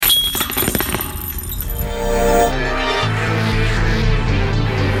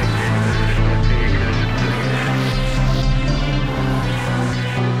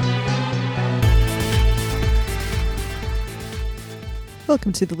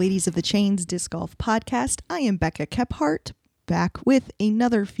Welcome to the Ladies of the Chains Disc Golf Podcast. I am Becca Kephart, back with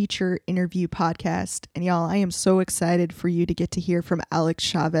another feature interview podcast. And y'all, I am so excited for you to get to hear from Alex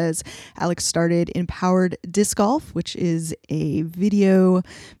Chavez. Alex started Empowered Disc Golf, which is a video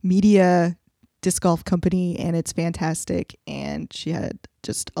media disc golf company, and it's fantastic. And she had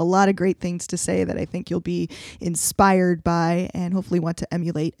just a lot of great things to say that I think you'll be inspired by and hopefully want to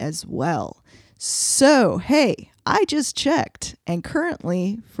emulate as well. So, hey, I just checked, and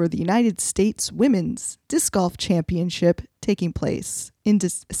currently for the United States Women's Disc Golf Championship taking place in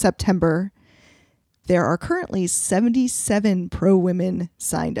September, there are currently 77 pro women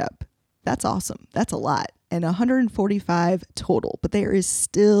signed up. That's awesome. That's a lot. And 145 total, but there is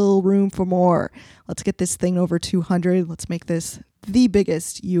still room for more. Let's get this thing over 200. Let's make this the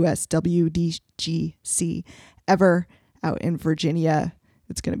biggest USWDGC ever out in Virginia.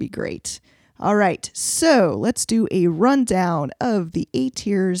 It's going to be great. All right, so let's do a rundown of the A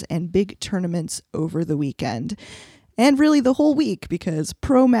tiers and big tournaments over the weekend. And really the whole week, because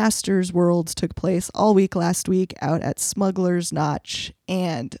Pro Masters Worlds took place all week last week out at Smuggler's Notch,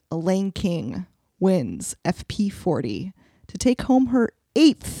 and Elaine King wins FP40 to take home her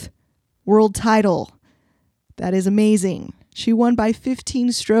 8th world title. That is amazing. She won by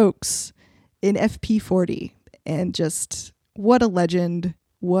 15 strokes in FP40, and just what a legend.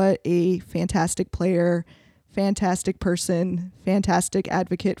 What a fantastic player, fantastic person, fantastic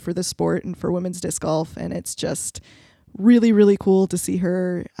advocate for the sport and for women's disc golf. And it's just really, really cool to see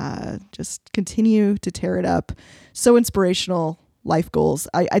her just continue to tear it up. So inspirational. Life goals.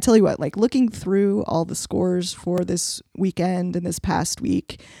 I tell you what, like looking through all the scores for this weekend and this past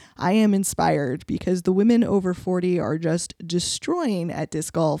week, I am inspired because the women over 40 are just destroying at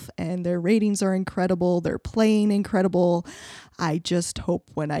disc golf and their ratings are incredible. They're playing incredible. I just hope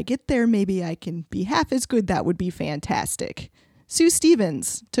when I get there, maybe I can be half as good. That would be fantastic. Sue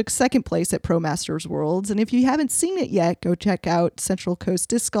Stevens took second place at Pro Masters Worlds. And if you haven't seen it yet, go check out Central Coast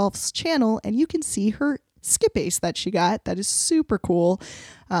Disc Golf's channel and you can see her skip ace that she got. That is super cool.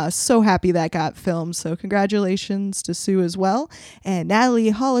 So happy that got filmed. So congratulations to Sue as well. And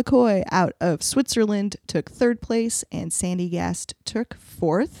Natalie Holocoy out of Switzerland took third place, and Sandy Gast took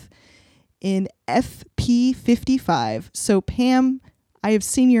fourth in FP55. So Pam, I have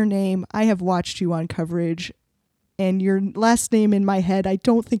seen your name. I have watched you on coverage. And your last name in my head, I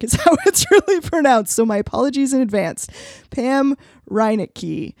don't think is how it's really pronounced. So my apologies in advance. Pam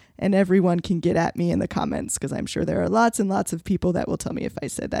Reinecke. And everyone can get at me in the comments because I'm sure there are lots and lots of people that will tell me if I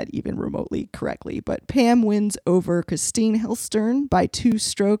said that even remotely correctly. But Pam wins over Christine Hillstern by 2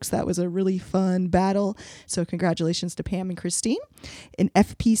 strokes. That was a really fun battle. So congratulations to Pam and Christine. In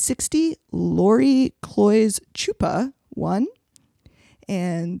FP60, Lori Cloys-Chupa won.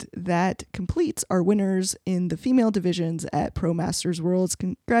 And that completes our winners in the female divisions at Pro Masters Worlds.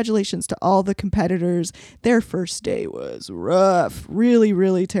 Congratulations to all the competitors. Their first day was rough. Really,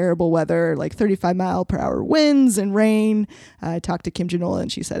 really terrible weather, like 35-mile-per-hour winds and rain. I talked to Kim Janola,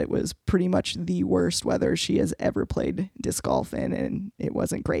 and she said it was pretty much the worst weather she has ever played disc golf in, and it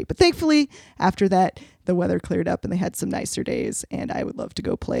wasn't great. But thankfully, after that, the weather cleared up and they had some nicer days, and I would love to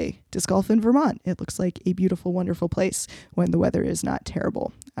go play disc golf in Vermont. It looks like a beautiful, wonderful place when the weather is not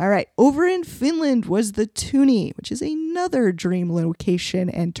terrible. All right, over in Finland was the Tuni, which is another dream location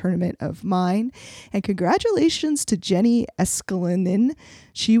and tournament of mine. And congratulations to Jenny Eskelinen.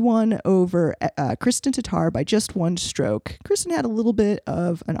 She won over Kristen Tatar by just 1 stroke. Kristen had a little bit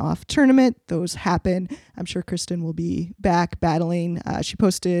of an off tournament. Those happen. I'm sure Kristen will be back battling. She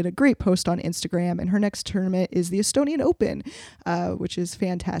posted a great post on Instagram, and her next tournament is the Estonian Open, which is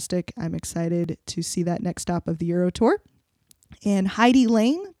fantastic. I'm excited to see that next stop of the Euro Tour. And Heidi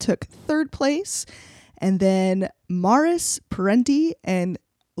Lane took third place. And then Maris Parenti and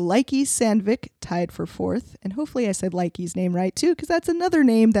Laiki Sandvik tied for fourth. And hopefully I said Laiki's name right too, because that's another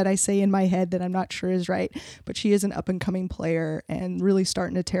name that I say in my head that I'm not sure is right. But she is an up-and-coming player and really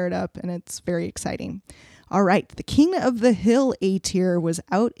starting to tear it up, and it's very exciting. All right, the King of the Hill A tier was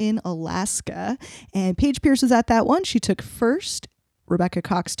out in Alaska, and Paige Pierce was at that one. She took first, Rebecca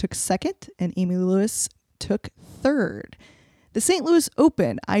Cox took second, and Amy Lewis took third. The St. Louis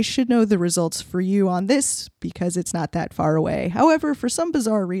Open, I should know the results for you on this because it's not that far away. However, for some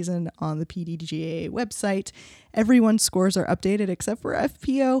bizarre reason on the PDGA website, everyone's scores are updated except for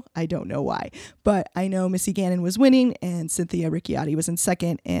FPO. I don't know why, but I know Missy Gannon was winning and Cynthia Ricciardi was in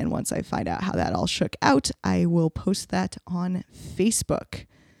second. And once I find out how that all shook out, I will post that on Facebook.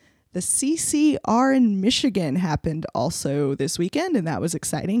 The CCR in Michigan happened also this weekend, and that was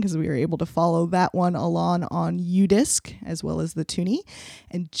exciting because we were able to follow that one along on UDisc as well as the Toonie.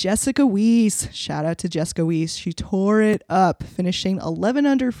 And Jessica Weiss, shout out to Jessica Weiss, she tore it up, finishing 11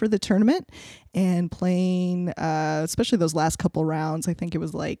 under for the tournament and playing, especially those last couple rounds. I think it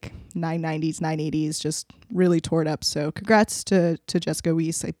was like 990s, 980s, just really tore it up. So congrats to Jessica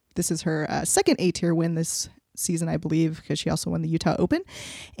Weiss. This is her second A-tier win this season, I believe, because she also won the Utah Open.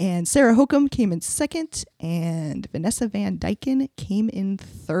 And Sarah Hokum came in second, and Vanessa Van Dyken came in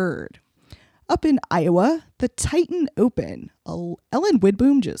third. Up in Iowa, the Titan Open. Ellen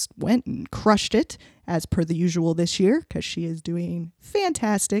Widboom just went and crushed it, as per the usual this year, because she is doing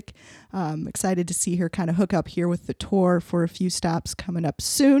fantastic. Excited to see her kind of hook up here with the tour for a few stops coming up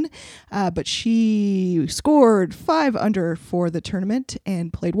soon. But she scored 5 under for the tournament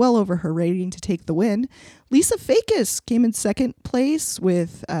and played well over her rating to take the win. Lisa Fakis came in second place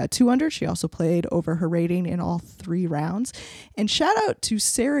with 2 under. She also played over her rating in all 3 rounds. And shout out to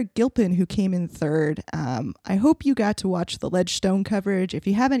Sarah Gilpin, who came in third. I hope you got to watch the Ledgestone coverage. If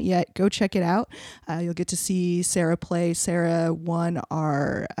you haven't yet, go check it out. You'll get to see Sarah play. Sarah won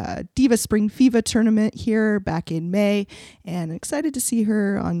our Diva Spring FIVA tournament here back in May, and excited to see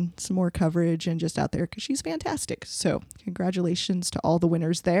her on some more coverage and just out there because she's fantastic. So congratulations to all the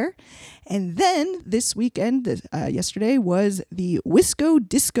winners there. And then this weekend, yesterday, was the Wisco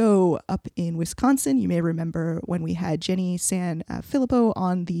Disco up in Wisconsin. You may remember when we had Jenny San Filippo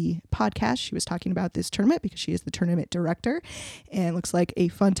on the podcast. She was talking about this tournament because she is the tournament director, and looks like a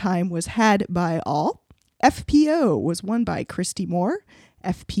fun time was had by all. FPO was won by Christy Moore,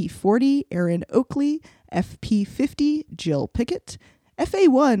 FP40 Erin Oakley, FP50 Jill Pickett.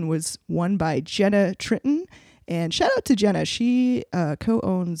 FA1 was won by Jenna Tritton, and shout out to Jenna. She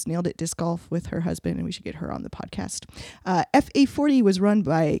co-owns Nailed It Disc Golf with her husband, and we should get her on the podcast. FA40 was run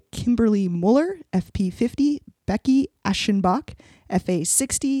by Kimberly Muller, FP50 Becky Aschenbach,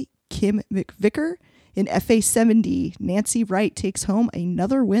 FA60 Kim McVicker. In FA70, Nancy Wright takes home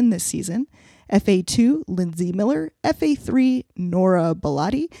another win this season. FA2, Lindsay Miller. FA3, Nora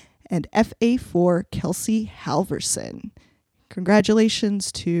Bellotti. And FA4, Kelsey Halverson. Congratulations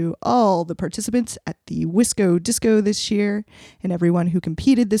to all the participants at the Wisco Disco this year and everyone who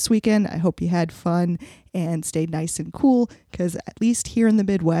competed this weekend. I hope you had fun and stayed nice and cool, because at least here in the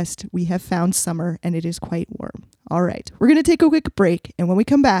Midwest, we have found summer and it is quite warm. All right, we're going to take a quick break, and when we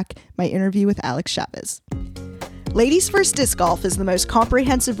come back, my interview with Alex Chavez. Ladies First Disc Golf is the most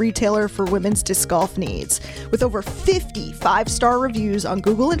comprehensive retailer for women's disc golf needs. With over 50 5-star reviews on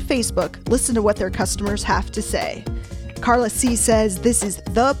Google and Facebook, listen to what their customers have to say. Carla C. says this is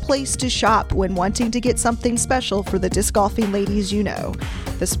the place to shop when wanting to get something special for the disc golfing ladies you know.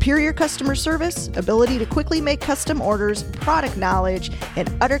 The superior customer service, ability to quickly make custom orders, product knowledge,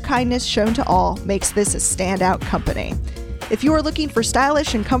 and utter kindness shown to all makes this a standout company. If you are looking for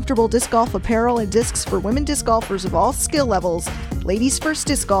stylish and comfortable disc golf apparel and discs for women disc golfers of all skill levels, Ladies First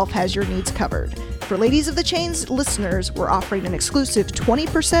Disc Golf has your needs covered. For Ladies of the Chains listeners, we're offering an exclusive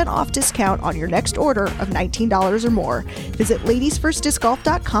 20% off discount on your next order of $19 or more. Visit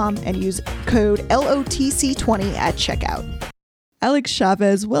ladiesfirstdiscgolf.com and use code LOTC20 at checkout. Alex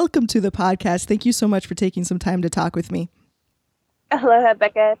Chavez, welcome to the podcast. Thank you so much for taking some time to talk with me. Hello,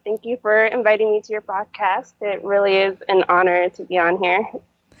 Becca. Thank you for inviting me to your podcast. It really is an honor to be on here.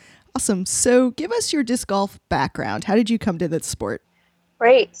 Awesome. So give us your disc golf background. How did you come to this sport?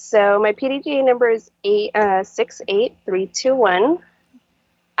 Right. So my PDGA number is 68321.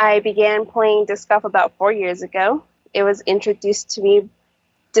 I began playing disc golf about 4 years ago. It was introduced to me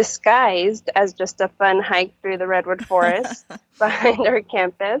disguised as just a fun hike through the redwood forest behind our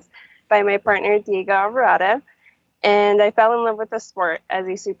campus by my partner, Diego Alvarado. And I fell in love with the sport as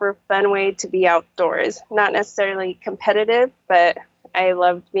a super fun way to be outdoors. Not necessarily competitive, but I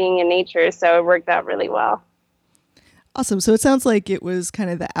loved being in nature, so it worked out really well. Awesome. So it sounds like it was kind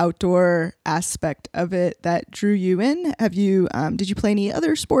of the outdoor aspect of it that drew you in. Have you, did you play any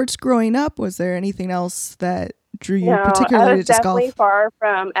other sports growing up? Was there anything else that drew you particularly to disc golf? I was definitely far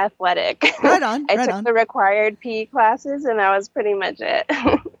from athletic. Right on. I took the required PE classes, and that was pretty much it.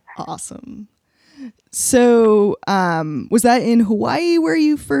 Awesome. So was that in Hawaii where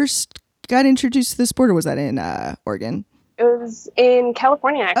you first got introduced to the sport, or was that in Oregon? It was in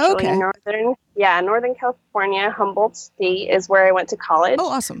California, actually. Okay. Northern California. Humboldt State is where I went to college. Oh,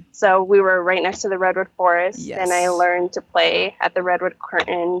 awesome. So we were right next to the Redwood Forest, yes. And I learned to play at the Redwood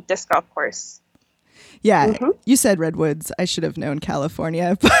Curtain disc golf course. Yeah, You said Redwoods. I should have known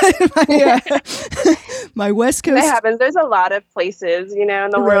California, but My West That Coast, happens. There's a lot of places, in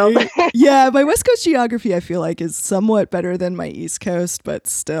the world. right? Yeah, my West Coast geography, I feel like, is somewhat better than my East Coast, but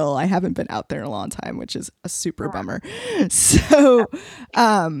still, I haven't been out there in a long time, which is a super bummer. So,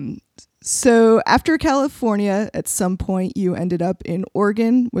 so after California, at some point, you ended up in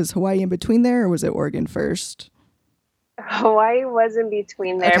Oregon. Was Hawaii in between there, or was it Oregon first? Hawaii was in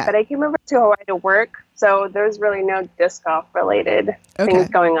between there, Okay. but I came over to Hawaii to work, so there's really no disc golf related things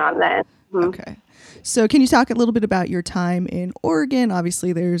going on then. Okay. So can you talk a little bit about your time in Oregon?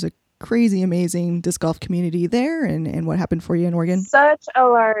 Obviously, there's a crazy, amazing disc golf community there, and what happened for you in Oregon? Such a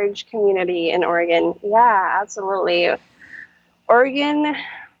large community in Oregon. Yeah, absolutely. Oregon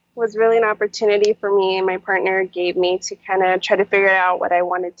was really an opportunity for me and my partner gave me to kind of try to figure out what I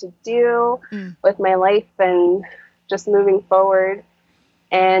wanted to do with my life and just moving forward.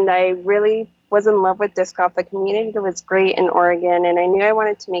 And I really was in love with disc golf. The community was great in Oregon, and I knew I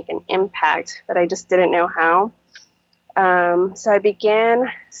wanted to make an impact, but I just didn't know how. So I began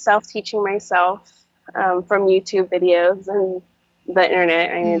self-teaching myself from YouTube videos and the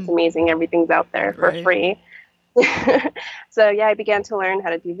internet. I mean, it's amazing. Everything's out there for free. So yeah, I began to learn how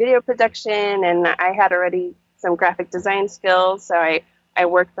to do video production, and I had already some graphic design skills, so I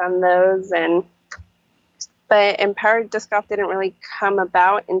worked on those. But Empowered Disc Golf didn't really come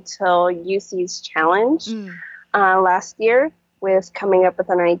about until UC's challenge last year, with coming up with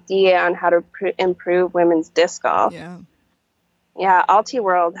an idea on how to improve women's disc golf. Yeah,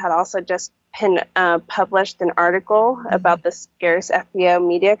 Ultiworld had also just published an article about the scarce FBO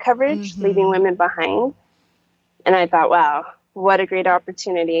media coverage, leaving women behind. And I thought, wow, what a great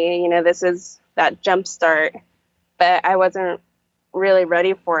opportunity. This is that jump start. But I wasn't really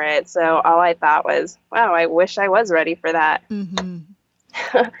ready for it. So all I thought was, wow, I wish I was ready for that.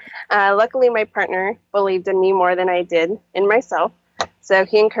 Luckily, my partner believed in me more than I did in myself. So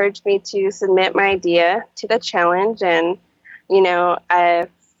he encouraged me to submit my idea to the challenge. And,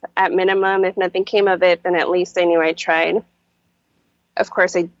 at minimum, if nothing came of it, then at least I knew I tried. Of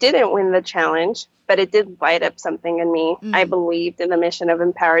course, I didn't win the challenge, but it did light up something in me. I believed in the mission of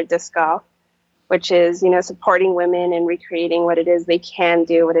Empowered Disc Golf, which is, supporting women and recreating what it is they can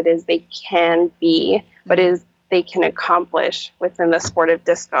do, what it is they can be, what it is they can accomplish within the sport of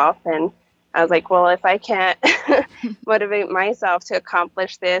disc golf. And I was like, well, if I can't motivate myself to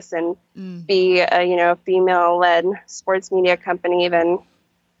accomplish this and be a female-led sports media company, then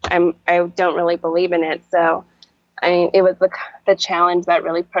I don't really believe in it. So, I mean, it was the challenge that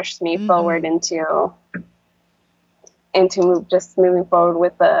really pushed me forward into just moving forward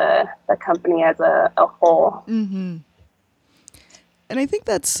with the company as a whole. And I think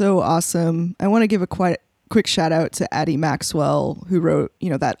that's so awesome. I want to give a quick shout out to Addie Maxwell, who wrote,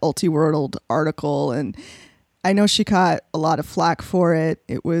 that Ultiworld article. And I know she caught a lot of flack for it.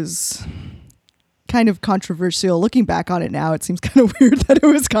 It was kind of controversial. Looking back on it now, it seems kind of weird that it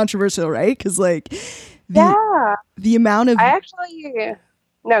was controversial, right? Because the amount of...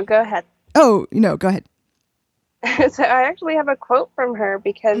 No, go ahead. Oh, go ahead. So I actually have a quote from her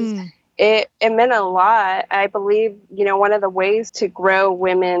because it meant a lot. I believe, one of the ways to grow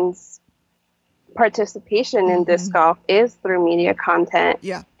women's participation in disc golf is through media content.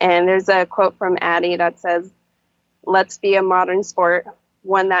 Yeah. And there's a quote from Addie that says, "Let's be a modern sport,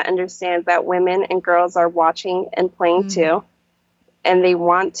 one that understands that women and girls are watching and playing too, and they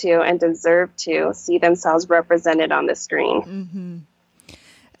want to and deserve to see themselves represented on the screen."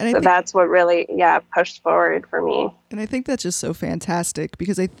 And so that's what really, pushed forward for me. And I think that's just so fantastic,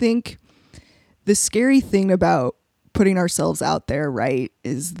 because I think the scary thing about putting ourselves out there, right,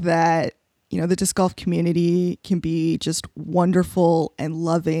 is that, the disc golf community can be just wonderful and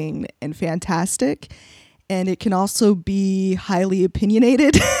loving and fantastic. And it can also be highly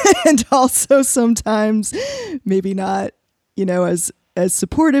opinionated and also sometimes maybe not, as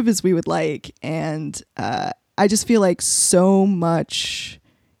supportive as we would like. And I just feel like so much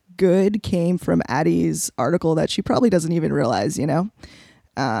good came from Addie's article that she probably doesn't even realize,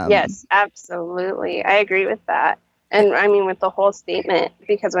 Yes, absolutely. I agree with that. And I mean, with the whole statement,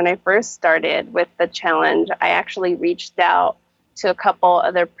 because when I first started with the challenge, I actually reached out to a couple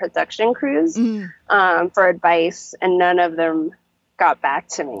other production crews for advice, and none of them got back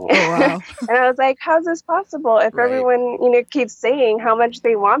to me. Oh, wow. And I was like, how's this possible if everyone, keeps saying how much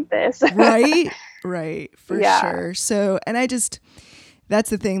they want this? Right. For sure. So, and that's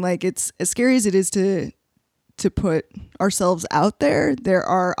the thing, like, it's as scary as it is to put ourselves out there. There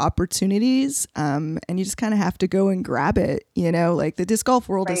are opportunities, and you just kind of have to go and grab it. Like, the disc golf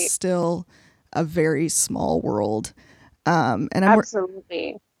world is still a very small world. And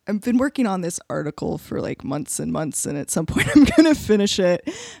Absolutely. I've been working on this article for like months and months, and at some point I'm going to finish it,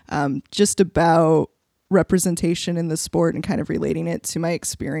 just about representation in the sport and kind of relating it to my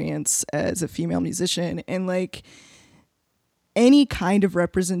experience as a female musician. And like any kind of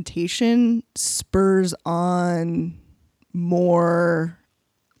representation spurs on more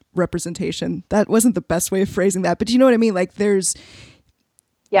representation. That wasn't the best way of phrasing that, but you know what I mean? Like there's,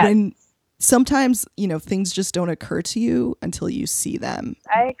 when sometimes, you know, things just don't occur to you until you see them.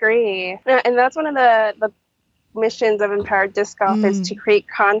 I agree. And that's one of the missions of Empowered Disc Golf is to create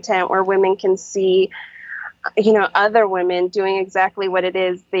content where women can see, you know, other women doing exactly what it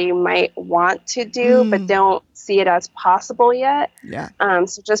is they might want to do, but don't see it as possible yet. Yeah.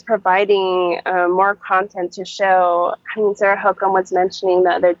 So just providing more content to show. I mean, Sarah Hookham was mentioning the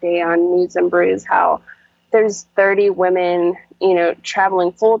other day on News and Brews how there's 30 women, you know,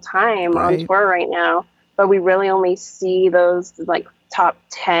 traveling full time on tour right now, but we really only see those like top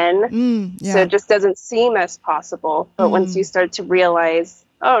 10. So it just doesn't seem as possible. But once you start to realize,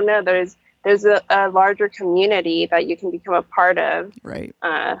 oh no, there's a larger community that you can become a part of. Right.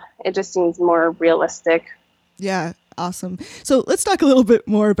 It just seems more realistic. Yeah. Awesome. So let's talk a little bit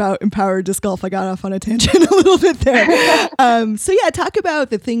more about Empowered Disc Golf. I got off on a tangent a little bit there. So yeah, talk about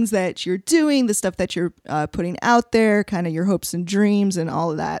the things that you're doing, the stuff that you're putting out there, kind of your hopes and dreams and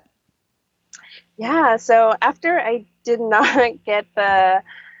all of that. Yeah. So after I did not get the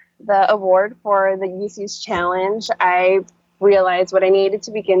award for the UC's challenge, I realized what I needed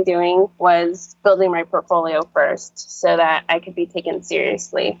to begin doing was building my portfolio first so that I could be taken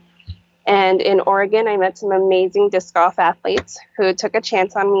seriously. And in Oregon, I met some amazing disc golf athletes who took a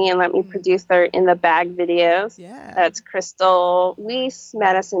chance on me and let me produce their In the Bag videos. Yeah. That's Crystal Weiss,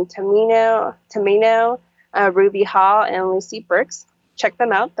 Madison Tamino, Ruby Hall, and Lucy Burks. Check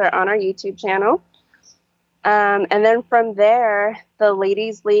them out. They're on our YouTube channel. And then from there, the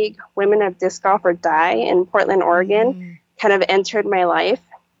Ladies League Women of Disc Golf or Die in Portland, Oregon, kind of entered my life.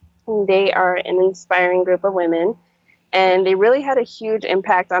 They are an inspiring group of women. And they really had a huge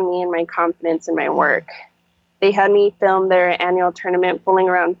impact on me and my confidence in my work. They had me film their annual tournament, Fooling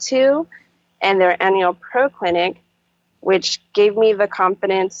Around 2, and their annual pro clinic, which gave me the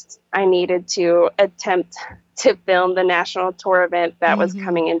confidence I needed to attempt to film the national tour event that was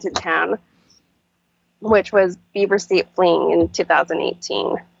coming into town, which was Beaver State Fling in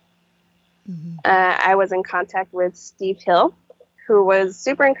 2018. I was in contact with Steve Hill, who was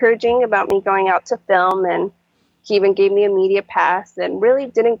super encouraging about me going out to film, and he even gave me a media pass and really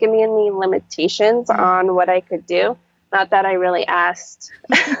didn't give me any limitations on what I could do. Not that I really asked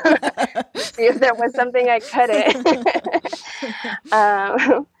see if there was something I couldn't.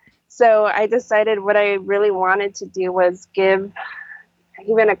 So I decided what I really wanted to do was give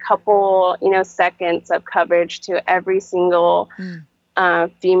even a couple, seconds of coverage to every single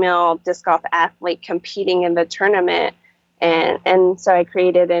female disc golf athlete competing in the tournament. And so I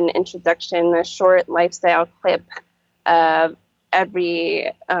created an introduction, a short lifestyle clip of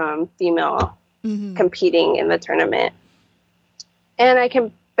every female competing in the tournament. And I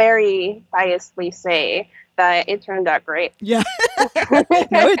can very biasedly say that it turned out great. Yeah.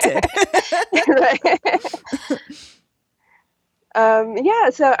 No, it did.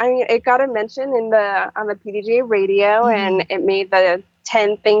 So I mean, it got a mention on the PDGA radio, and it made the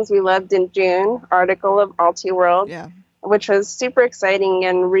 10 Things We Loved in June article of All Too World. Yeah. Which was super exciting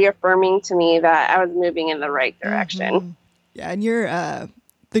and reaffirming to me that I was moving in the right direction. Yeah, and your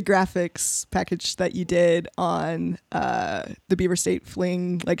the graphics package that you did on the Beaver State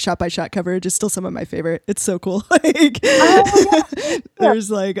Fling, like shot by shot coverage, is still some of my favorite. It's so cool. There's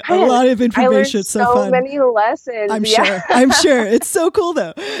like a lot of information. It's so fun. So many lessons. I'm sure. I'm sure. It's so cool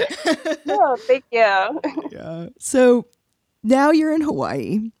though. Oh, thank you. Yeah. So now you're in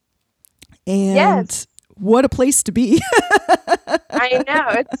Hawaii, and yes. What a place to be. I know.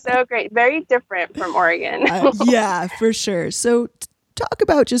 It's so great. Very different from Oregon. Yeah, for sure. So talk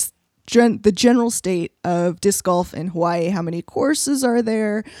about just the general state of disc golf in Hawaii. How many courses are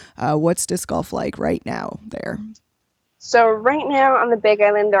there? What's disc golf like right now there? So right now on the Big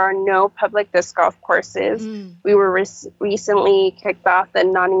Island, there are no public disc golf courses. We were recently kicked off the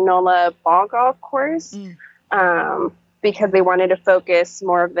Naninola ball golf course. Because they wanted to focus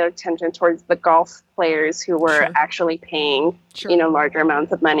more of their attention towards the golf players who were actually paying, larger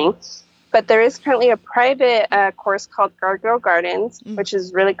amounts of money. But there is currently a private course called Guardrail Gardens, which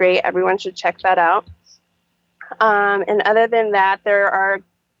is really great. Everyone should check that out. And other than that, there are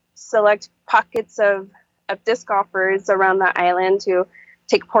select pockets of disc golfers around the island who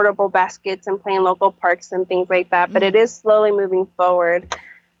take portable baskets and play in local parks and things like that. But it is slowly moving forward.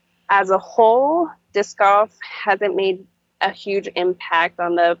 As a whole, disc golf hasn't made a huge impact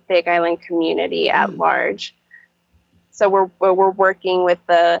on the Big Island community at large. So we're working with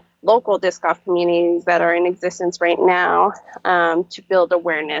the local disc golf communities that are in existence right now, to build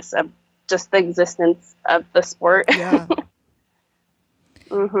awareness of just the existence of the sport. Yeah.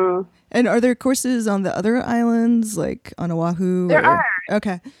 Mm-hmm. And are there courses on the other islands, like on Oahu? There are.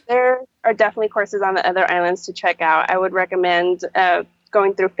 Okay. There are definitely courses on the other islands to check out. I would recommend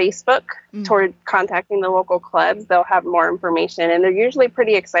going through Facebook toward contacting the local clubs. They'll have more information, and they're usually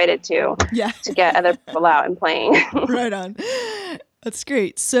pretty excited to get other people out and playing. Right on. That's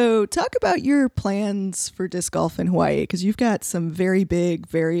great. So talk about your plans for disc golf in Hawaii, because you've got some very big,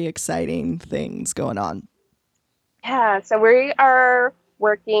 very exciting things going on. Yeah, so we are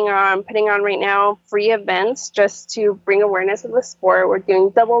working on putting on right now free events just to bring awareness of the sport. We're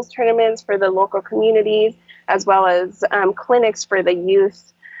doing doubles tournaments for the local communities, as well as clinics for the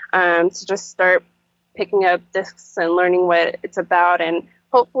youth, to just start picking up discs and learning what it's about, and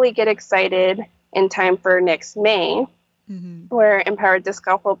hopefully get excited in time for next May, where Empowered Disc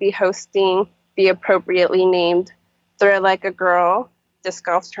Golf will be hosting the appropriately named Thrill Like a Girl disc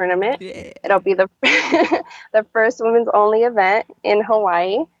golf tournament. Yeah. It'll be the the first women's only event in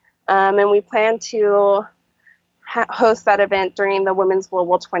Hawaii, and we plan to host that event during the Women's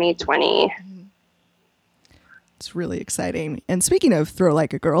Global 2020. It's really exciting. And speaking of Throw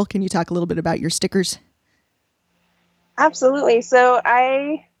Like a Girl, can you talk a little bit about your stickers? Absolutely. So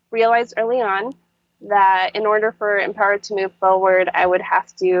I realized early on that in order for Empowered to move forward, I would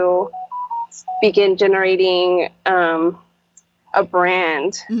have to begin generating a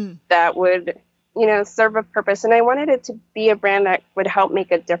brand that would, serve a purpose. And I wanted it to be a brand that would help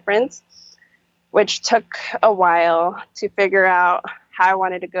make a difference, which took a while to figure out how I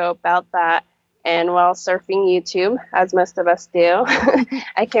wanted to go about that. And while surfing YouTube, as most of us do,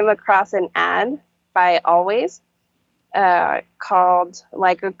 I came across an ad by Always called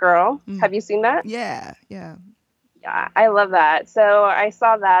Like a Girl. Have you seen that? Yeah. Yeah, I love that. So I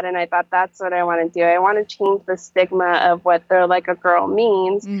saw that and I thought, that's what I want to do. I want to change the stigma of what They're Like a Girl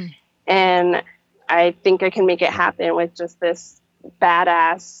means. And I think I can make it happen with just this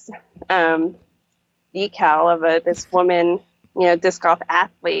badass decal of this woman, disc golf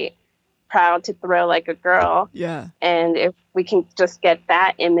athlete, proud to throw like a girl. Yeah. And if we can just get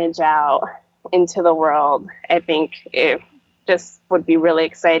that image out into the world, I think it just would be really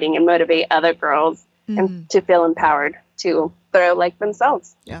exciting and motivate other girls and to feel empowered to throw like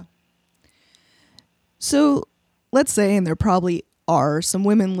themselves. Yeah. So let's say, and there probably are some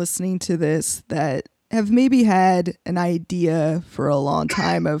women listening to this that have maybe had an idea for a long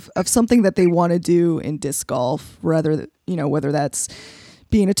time of something that they want to do in disc golf, whether that's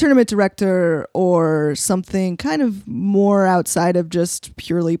being a tournament director or something kind of more outside of just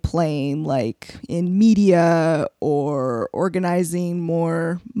purely playing, like in media or organizing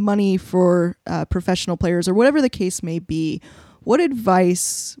more money for professional players or whatever the case may be. What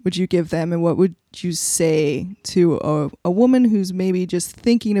advice would you give them, and what would you say to a woman who's maybe just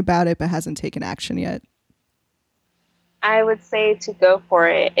thinking about it but hasn't taken action yet? I would say to go for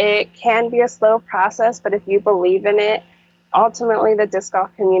it. It can be a slow process, but if you believe in it, ultimately the disc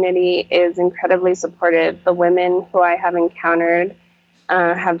golf community is incredibly supportive. The women who I have encountered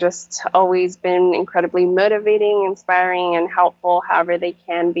have just always been incredibly motivating, inspiring, and helpful however they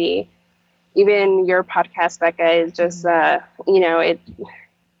can be. Even your podcast, Becca, is just, it's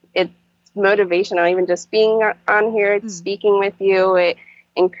motivational. Even just being on here, speaking with you, it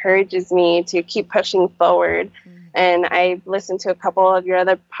encourages me to keep pushing forward. And I've listened to a couple of your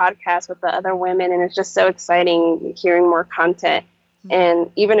other podcasts with the other women, and it's just so exciting hearing more content.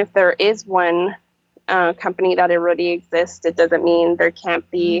 And even if there is one company that already exists, it doesn't mean there can't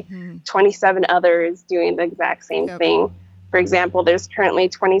be 27 others doing the exact same thing. For example, there's currently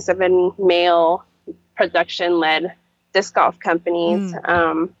 27 male production-led disc golf companies,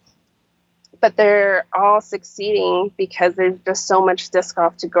 but they're all succeeding because there's just so much disc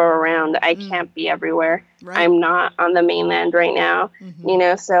golf to go around. I can't be everywhere. Right. I'm not on the mainland right now,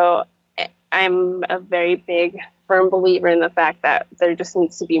 so I'm a very big, firm believer in the fact that there just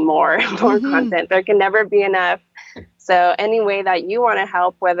needs to be more content. There can never be enough. So any way that you want to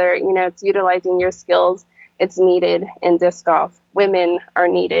help, whether, it's utilizing your skills, it's needed in disc golf. Women are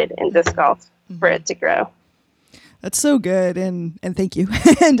needed in disc golf for it to grow. That's so good. And thank you.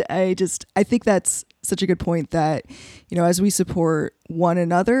 And I think that's such a good point that, as we support one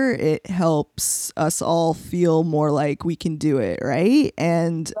another, it helps us all feel more like we can do it. Right.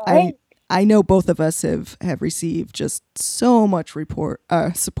 And right. I know both of us have received just so much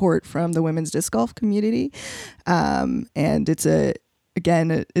support from the women's disc golf community. And it's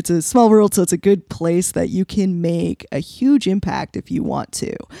a small world, so it's a good place that you can make a huge impact if you want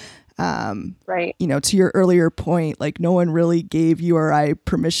to. Right. You know, to your earlier point, like no one really gave you or I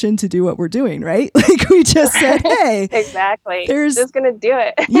permission to do what we're doing, right? Like we just said, hey, exactly. There's just going to do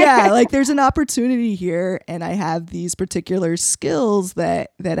it. yeah, like there's an opportunity here and I have these particular skills that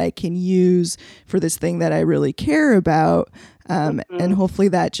I can use for this thing that I really care about. And hopefully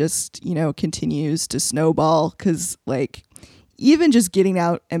that just, you know, continues to snowball because like even just getting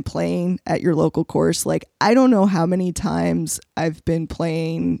out and playing at your local course, like I don't know how many times I've been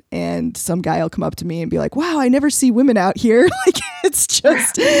playing and some guy will come up to me and be like, wow, I never see women out here. Like it's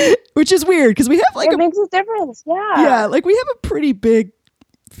just, which is weird because we have like it makes a difference. Yeah. Yeah. Like we have a pretty big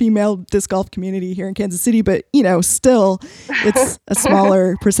female disc golf community here in Kansas City, but you know, still it's a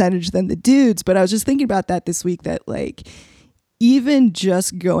smaller percentage than the dudes. But I was just thinking about that this week that like, even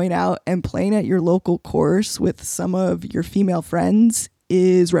just going out and playing at your local course with some of your female friends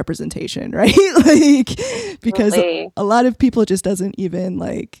is representation, right? Like, because a lot of people, it just doesn't even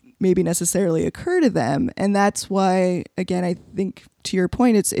like maybe necessarily occur to them. And that's why, again, I think to your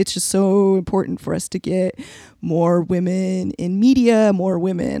point, it's just so important for us to get more women in media, more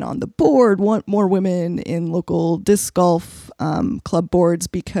women on the board, want more women in local disc golf club boards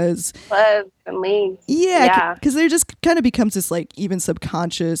because clubs and leagues. Yeah, because there just kind of becomes this like even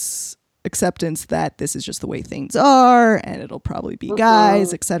subconscious acceptance that this is just the way things are and it'll probably be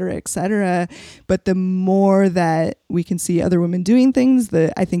guys, et cetera, et cetera. But the more that we can see other women doing things,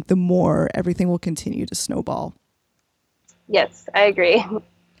 I think the more everything will continue to snowball. Yes, I agree.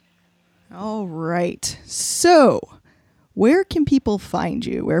 All right. So where can people find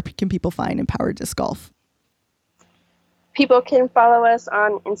you? Where can people find Empowered Disc Golf? People can follow us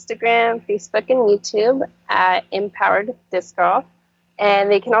on Instagram, Facebook, and YouTube at Empowered Disc Golf.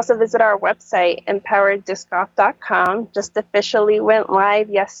 And they can also visit our website, empowereddiscgolf.com. Just officially went live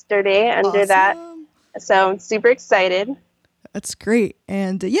yesterday under that. So I'm super excited. That's great.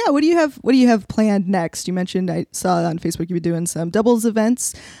 And what do you have planned next? You mentioned, I saw on Facebook you've been doing some doubles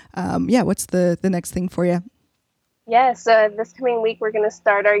events. What's the next thing for you? Yeah, so this coming week we're going to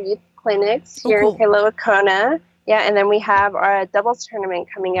start our youth clinics here in Kailua-Kona. Yeah, and then we have our doubles tournament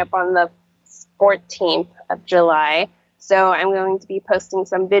coming up on the 14th of July. So I'm going to be posting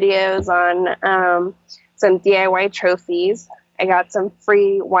some videos on some DIY trophies. I got some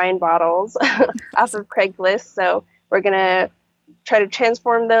free wine bottles off of Craigslist. So we're going to try to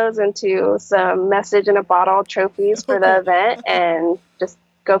transform those into some message in a bottle trophies for the event and just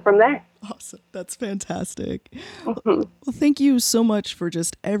go from there. Awesome. That's fantastic. Well, thank you so much for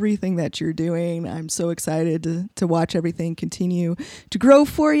just everything that you're doing. I'm so excited to watch everything continue to grow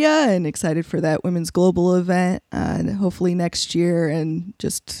for you and excited for that Women's Global event and hopefully next year and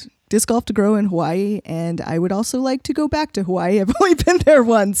just disc golf to grow in Hawaii. And I would also like to go back to Hawaii. I've only been there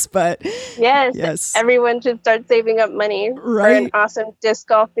once, but yes. Everyone should start saving up money for an awesome disc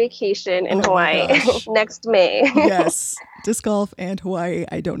golf vacation in Hawaii next May. Yes. Disc golf and Hawaii.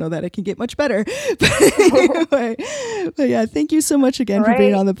 I don't know that it can get much better. But yeah, thank you so much again for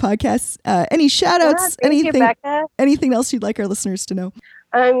being on the podcast. Any shout outs, anything else you'd like our listeners to know?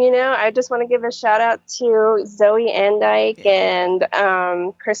 I just want to give a shout out to Zoe Andyke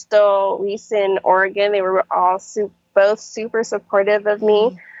and Crystal Leeson in Oregon. They were all both super supportive of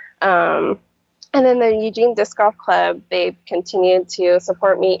me. And then the Eugene Disc Golf Club, they've continued to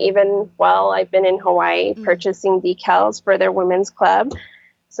support me even while I've been in Hawaii purchasing decals for their women's club.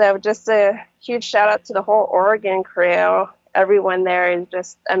 So just a huge shout out to the whole Oregon crew. Everyone there is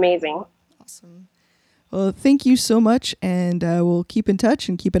just amazing. Awesome. Well, thank you so much, and we'll keep in touch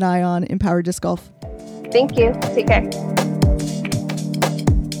and keep an eye on Empowered Disc Golf. Thank you. Take care.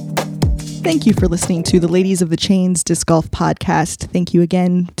 Thank you for listening to the Ladies of the Chains Disc Golf Podcast. Thank you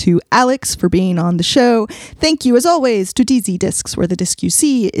again to Alex for being on the show. Thank you, as always, to DZ Discs, where the disc you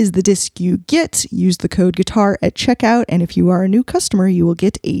see is the disc you get. Use the code GUITAR at checkout, and if you are a new customer, you will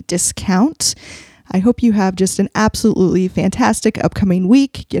get a discount. I hope you have just an absolutely fantastic upcoming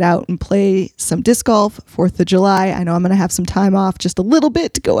week. Get out and play some disc golf, 4th of July. I know I'm going to have some time off, just a little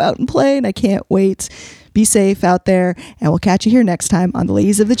bit to go out and play, and I can't wait. Be safe out there, and we'll catch you here next time on the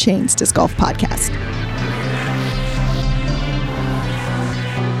Ladies of the Chains Disc Golf Podcast.